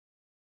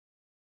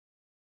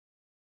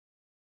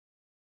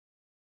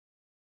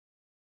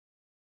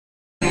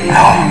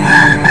No,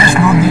 there's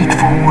no need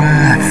for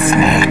words,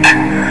 Snake.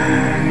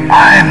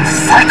 I'm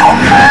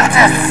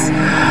Psychomantis!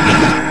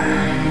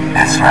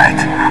 That's right.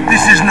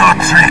 This is no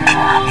trick.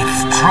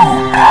 It's true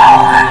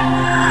power.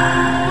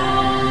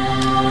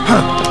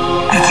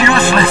 It's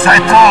useless, I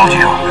told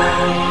you.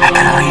 I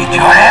can read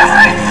your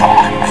every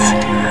thought.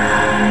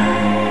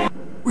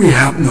 We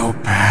have no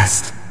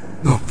past,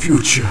 no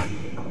future.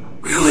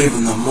 We live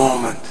in the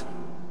moment.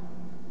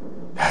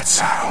 That's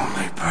our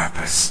only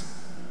purpose.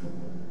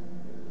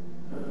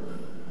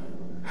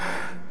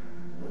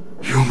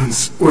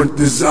 Humans weren't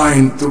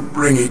designed to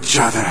bring each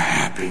other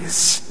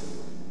happiness.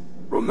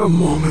 From the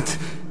moment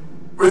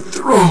we're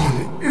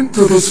thrown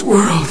into this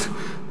world,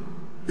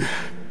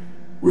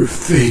 we're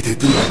fated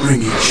to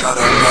bring each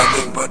other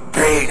nothing but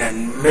pain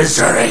and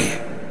misery.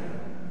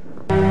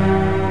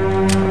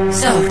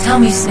 So, tell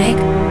me, Snake,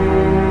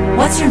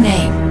 what's your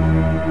name?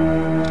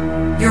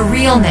 Your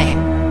real name?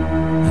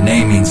 The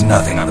name means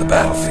nothing on the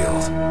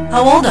battlefield.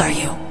 How old are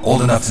you?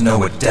 Old enough to know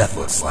what death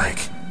looks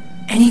like.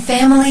 Any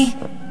family?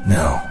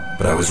 No,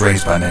 but I was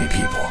raised by many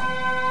people.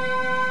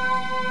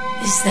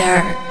 Is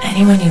there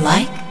anyone you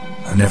like?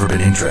 I've never been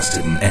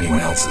interested in anyone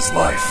else's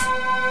life.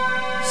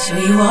 So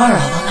you are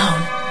all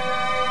alone.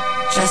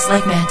 Just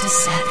like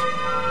Mantis said.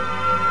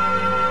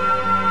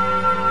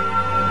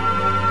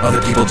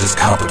 Other people just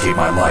complicate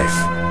my life.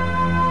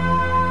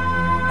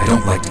 I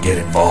don't like to get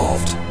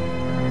involved.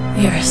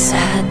 You're a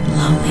sad,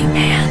 lonely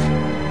man.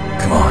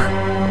 Come on,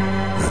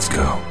 let's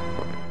go.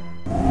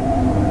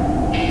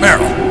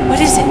 Meryl! What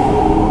is it?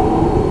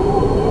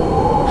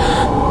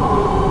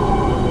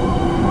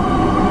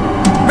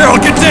 Meryl,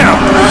 get down!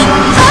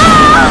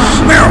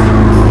 Meryl!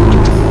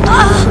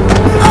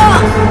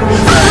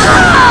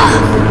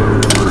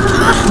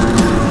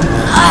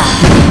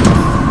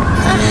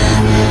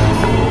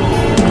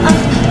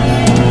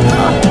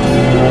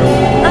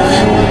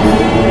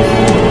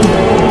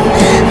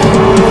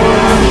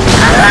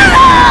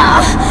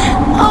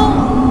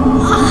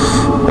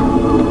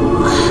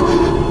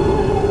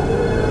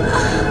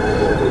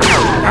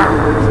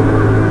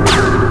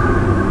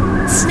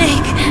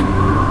 Snake,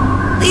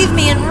 leave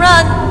me and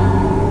run.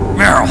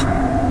 Meryl!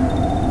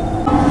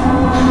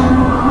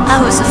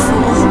 I was a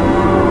fool.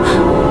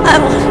 I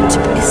wanted to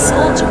be a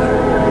soldier.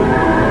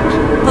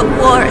 But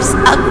war is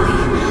ugly.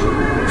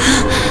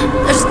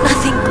 There's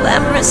nothing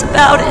glamorous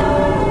about it.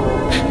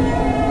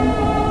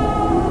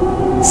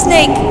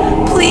 Snake,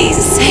 please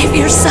save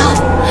yourself.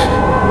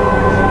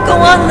 Go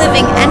on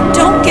living and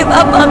don't give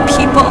up on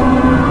people.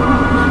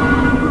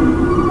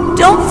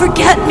 Don't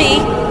forget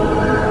me.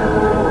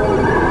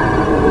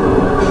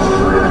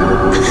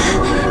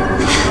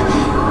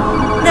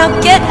 Now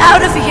get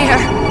out of here.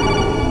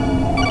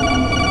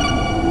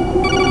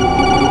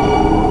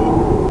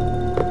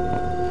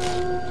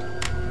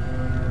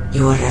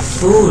 You are a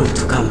fool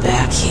to come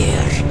back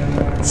here,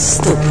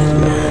 stupid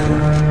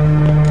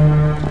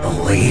man. A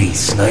lady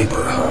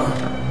sniper, huh?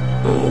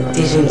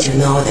 Didn't you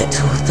know that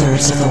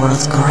 2/3 of the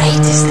world's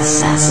greatest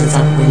assassins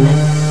are women?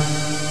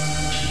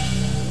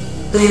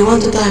 Do you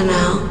want to die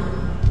now?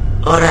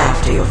 Or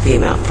after your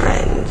female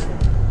friend?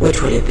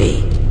 Which will it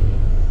be?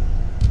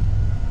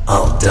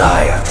 I'll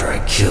die after I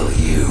kill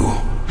you.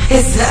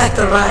 Is that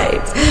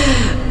right?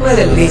 Well,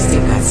 at least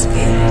you got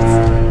spirit.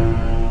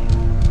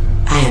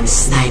 I am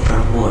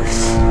Sniper Wolf,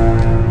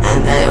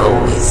 and I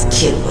always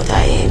kill what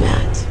I aim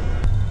at.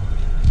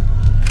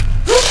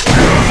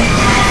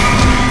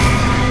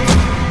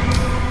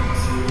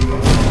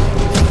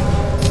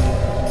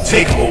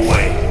 Take him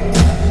away.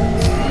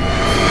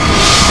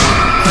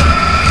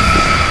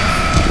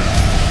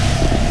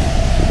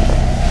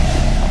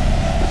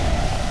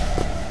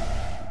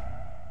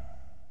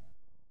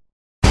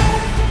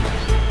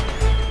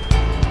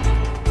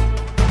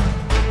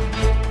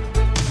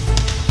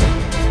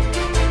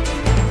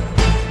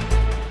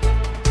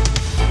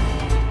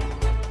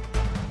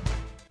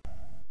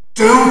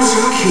 Don't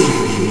kill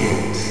me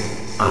yet.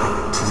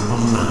 I'm too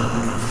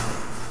alive.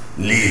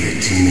 Leave it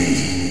to me.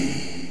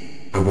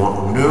 I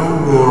want no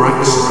more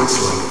accidents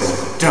like that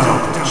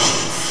DARPA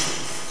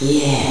Chief.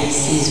 Yes,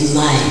 he's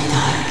my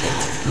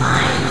target.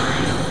 Mine.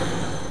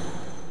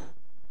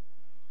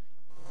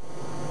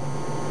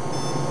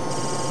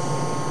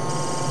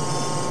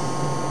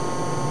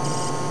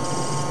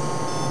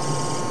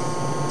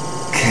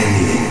 Can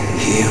you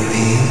hear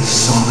me,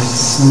 Solid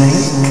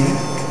Snake?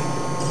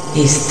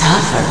 He's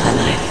tougher than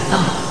I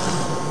thought.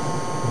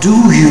 Do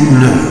you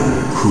know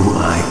who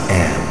I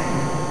am?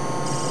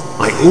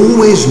 I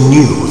always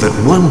knew that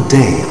one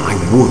day I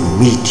would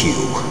meet you.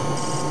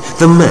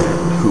 The man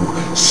who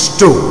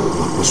stole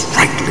what was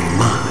rightly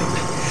mine.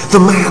 The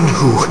man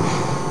who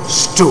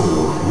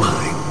stole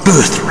my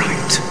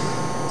birthright.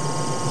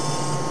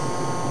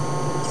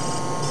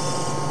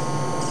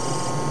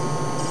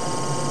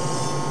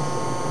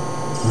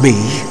 Me?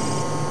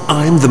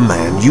 I'm the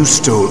man you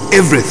stole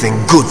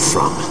everything good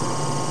from.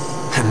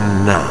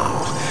 And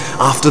now,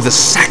 after the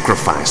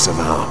sacrifice of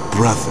our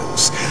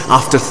brothers,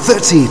 after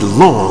 30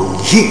 long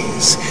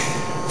years,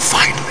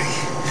 finally,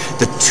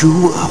 the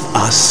two of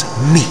us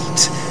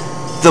meet.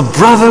 the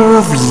brother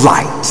of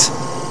light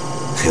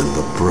and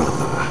the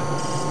brother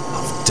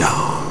of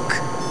dark.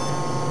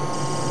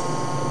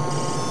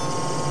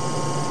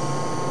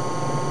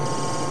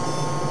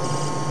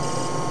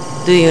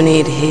 Do you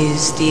need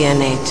his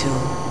DNA too?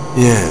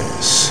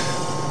 Yes.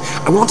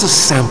 I want a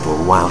sample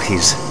while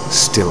he's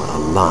still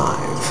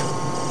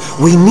alive.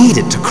 We need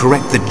it to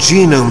correct the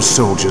Genome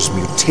Soldier's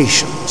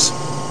mutations.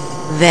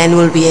 Then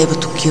we'll be able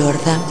to cure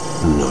them?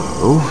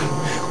 No.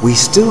 We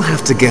still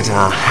have to get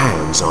our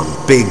hands on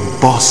Big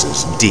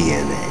Boss's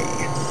DNA.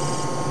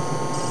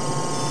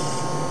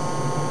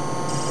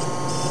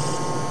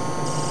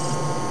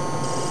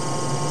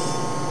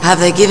 Have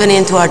they given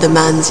in to our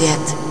demands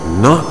yet?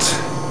 Not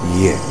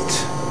yet.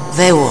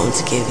 They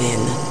won't give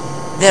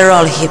in. They're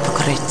all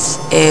hypocrites,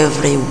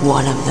 every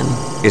one of them.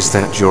 Is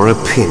that your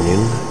opinion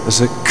as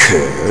a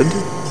Kurd?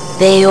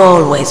 They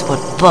always put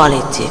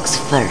politics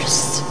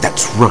first.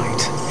 That's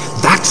right.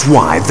 That's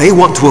why they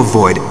want to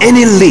avoid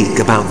any leak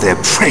about their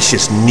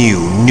precious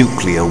new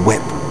nuclear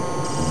weapon.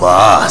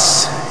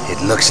 Boss, it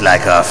looks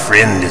like our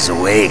friend is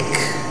awake.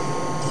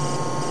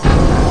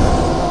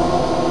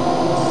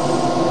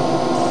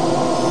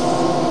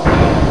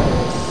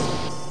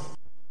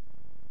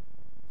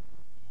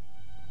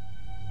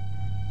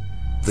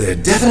 There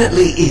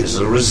definitely is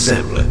a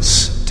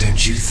resemblance,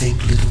 don't you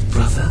think, little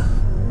brother?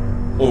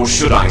 Or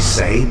should I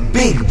say,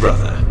 big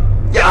brother?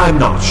 Yeah, I'm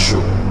not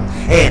sure.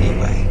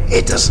 Anyway,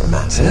 it doesn't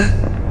matter.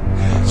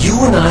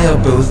 You and I are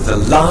both the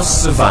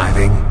last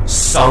surviving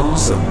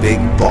sons of Big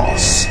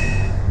Boss.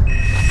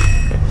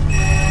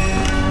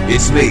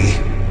 It's me.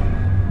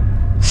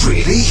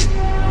 Really?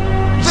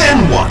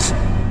 Then what?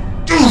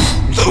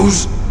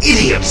 Those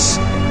idiots!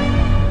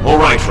 All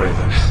right,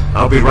 Raven.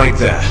 I'll be right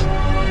there.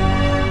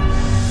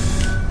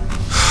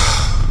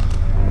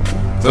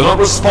 They're not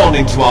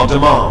responding to our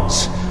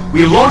demands.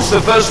 We launched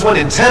the first one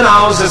in 10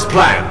 hours as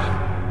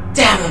planned.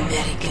 Damn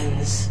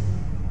Americans.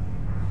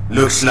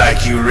 Looks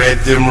like you read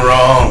them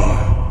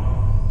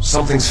wrong.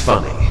 Something's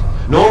funny.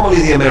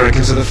 Normally the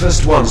Americans are the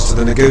first ones to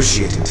the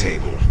negotiating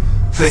table.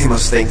 They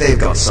must think they've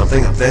got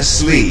something up their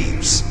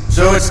sleeves.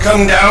 So it's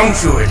come down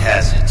to it,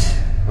 has it?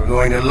 We're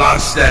going to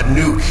launch that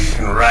nuke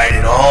and ride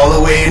it all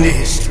the way into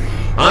history.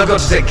 I've got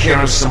to take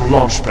care of some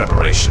launch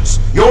preparations.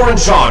 You're in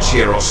charge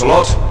here,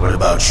 Ocelot. What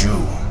about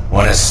you?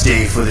 Want to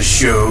stay for the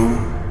show?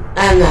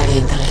 I'm not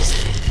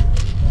interested.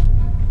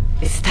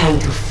 It's time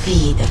to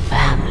feed the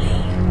family.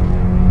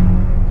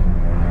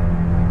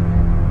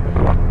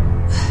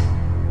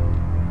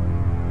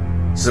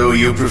 So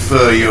you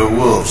prefer your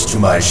wolves to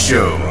my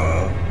show,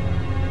 huh?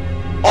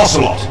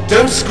 Ocelot,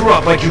 don't screw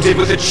up like you did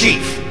with the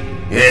Chief.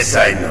 Yes,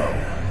 I know.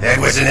 That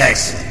was an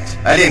accident.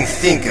 I didn't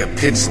think a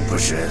pencil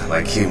pusher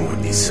like him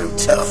would be so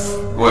tough.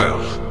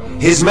 Well,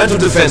 his mental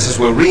defenses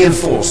were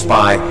reinforced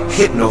by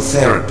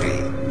hypnotherapy.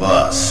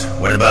 Boss,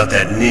 what about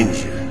that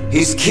ninja?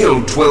 He's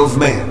killed 12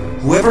 men.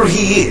 Whoever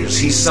he is,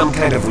 he's some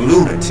kind of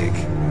lunatic.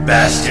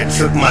 Bastard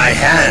took my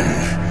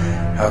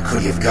hand. How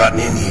could he have gotten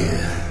in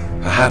here?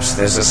 Perhaps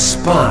there's a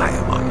spy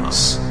among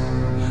us.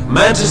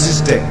 Mantis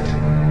is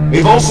dead.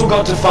 We've also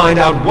got to find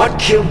out what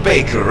killed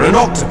Baker and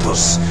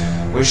Octopus.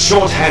 We're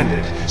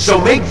short-handed, so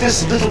make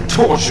this little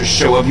torture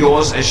show of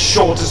yours as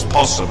short as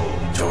possible.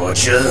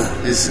 Torture?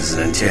 This is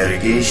an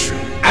interrogation.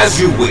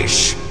 As you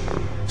wish.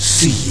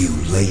 See you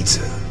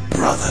later,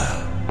 brother.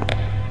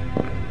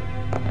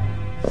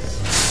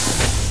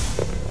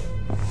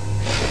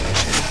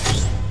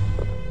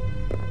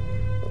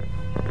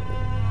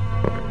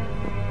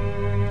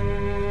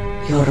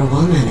 Your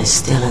woman is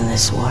still in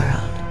this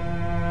world.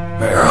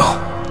 Meryl.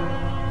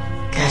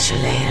 Catch you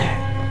later,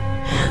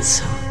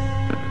 handsome.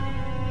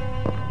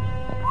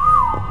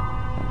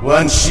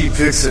 Once she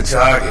picks a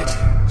target,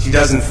 she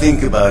doesn't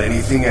think about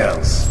anything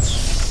else.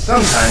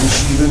 Sometimes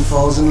she even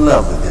falls in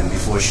love with them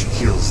before she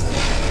kills them.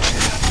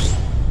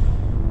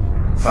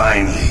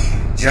 Finally,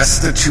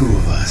 just the two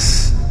of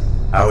us.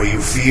 How are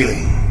you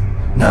feeling?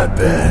 Not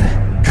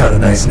bad. Caught a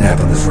nice nap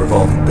on this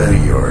revolving bed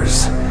of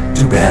yours.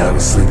 Too bad I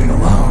was sleeping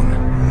alone.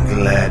 I'm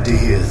glad to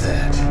hear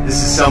that. This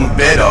is some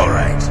bed, all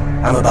right.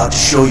 I'm about to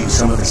show you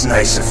some of its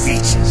nicer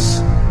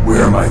features.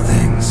 Where are my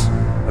things?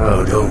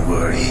 Oh, don't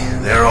worry.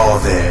 They're all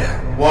there.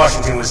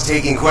 Washington was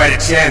taking quite a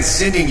chance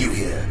sending you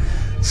here.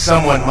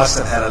 Someone must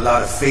have had a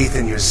lot of faith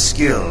in your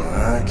skill,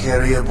 huh,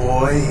 carrier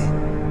boy?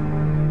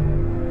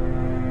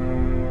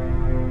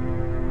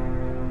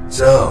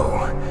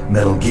 So,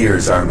 Metal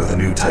Gear's armed with a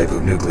new type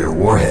of nuclear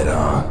warhead,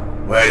 huh?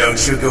 Why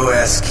don't you go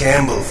ask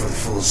Campbell for the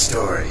full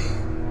story?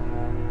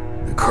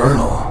 The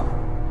Colonel?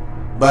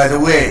 By the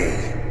way,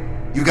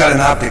 you got an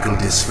optical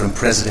disc from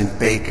President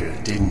Baker,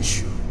 didn't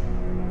you?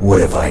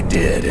 What if I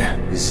did?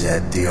 Is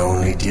that the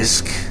only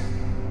disc?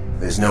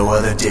 There's no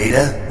other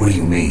data? What do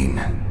you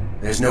mean?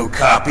 There's no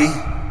copy?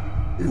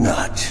 If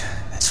not,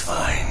 that's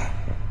fine.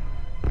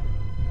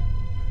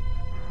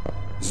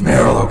 Is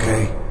Meryl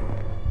okay?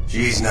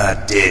 She's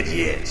not dead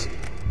yet.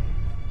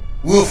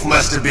 Wolf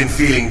must have been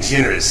feeling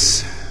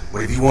generous,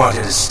 but if you want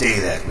her to stay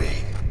that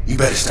way, you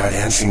better start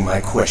answering my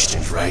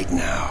questions right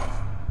now.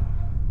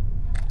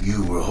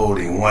 You were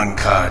holding one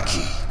card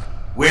key.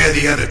 Where are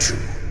the other two?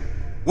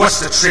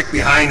 What's the trick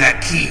behind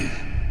that key?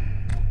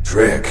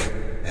 Trick?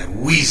 That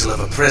weasel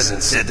of a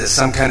president said there's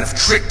some kind of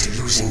trick to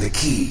using the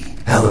key.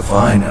 Hell if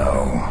I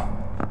know.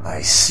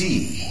 I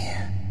see.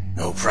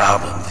 No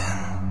problem,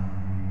 then.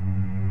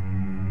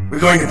 We're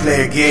going to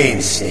play a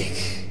game,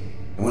 Snake.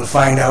 And we'll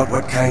find out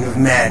what kind of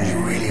man you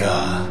really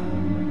are.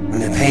 When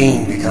the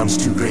pain becomes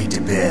too great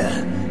to bear,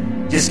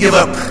 just give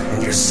up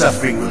and your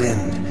suffering will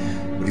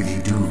end. But if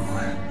you do,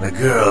 the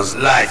girl's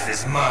life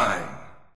is mine.